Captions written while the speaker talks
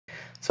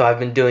So I've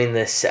been doing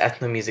this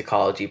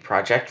ethnomusicology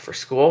project for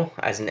school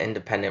as an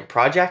independent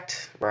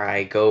project where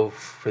I go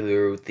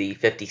through the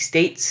 50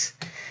 states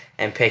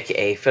and pick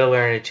a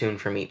fiddler and a tune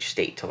from each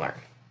state to learn.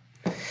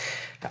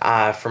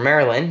 For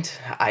Maryland,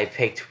 I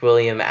picked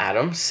William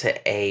Adams,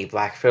 a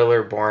black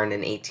fiddler born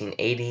in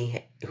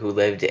 1880 who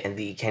lived in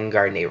the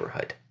KenGar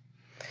neighborhood.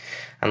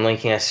 I'm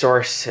linking a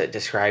source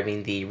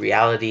describing the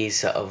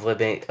realities of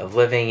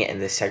living in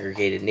this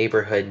segregated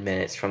neighborhood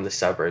minutes from the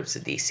suburbs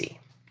of DC.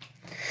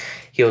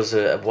 He was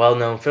a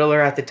well-known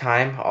fiddler at the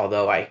time,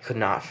 although I could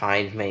not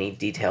find many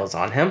details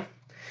on him.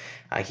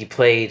 He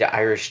played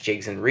Irish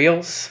jigs and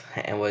reels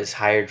and was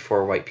hired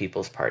for white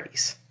people's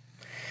parties.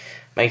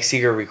 Mike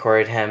Seeger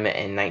recorded him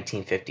in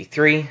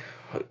 1953,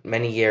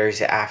 many years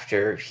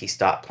after he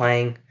stopped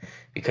playing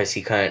because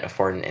he couldn't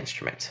afford an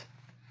instrument.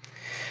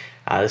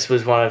 This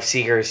was one of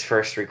Seeger's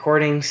first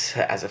recordings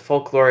as a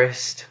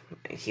folklorist.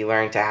 He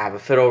learned to have a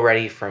fiddle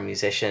ready for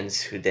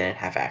musicians who didn't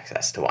have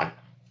access to one.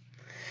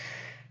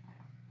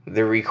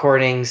 The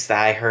recordings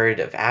that I heard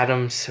of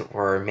Adams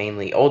were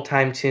mainly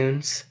old-time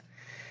tunes.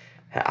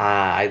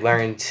 I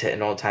learned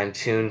an old-time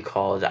tune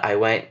called I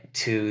went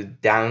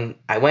down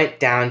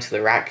to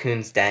the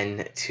Raccoon's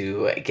den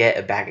to get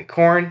a bag of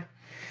corn.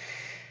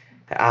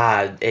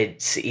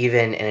 It's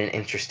even in an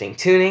interesting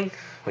tuning,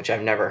 which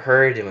I've never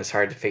heard and was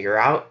hard to figure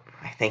out.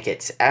 I think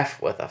it's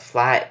F with a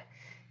flat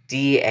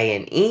D, A,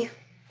 and E.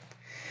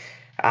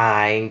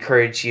 I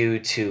encourage you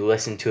to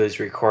listen to his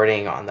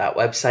recording on that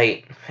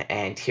website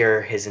and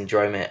hear his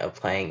enjoyment of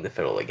playing the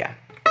fiddle again.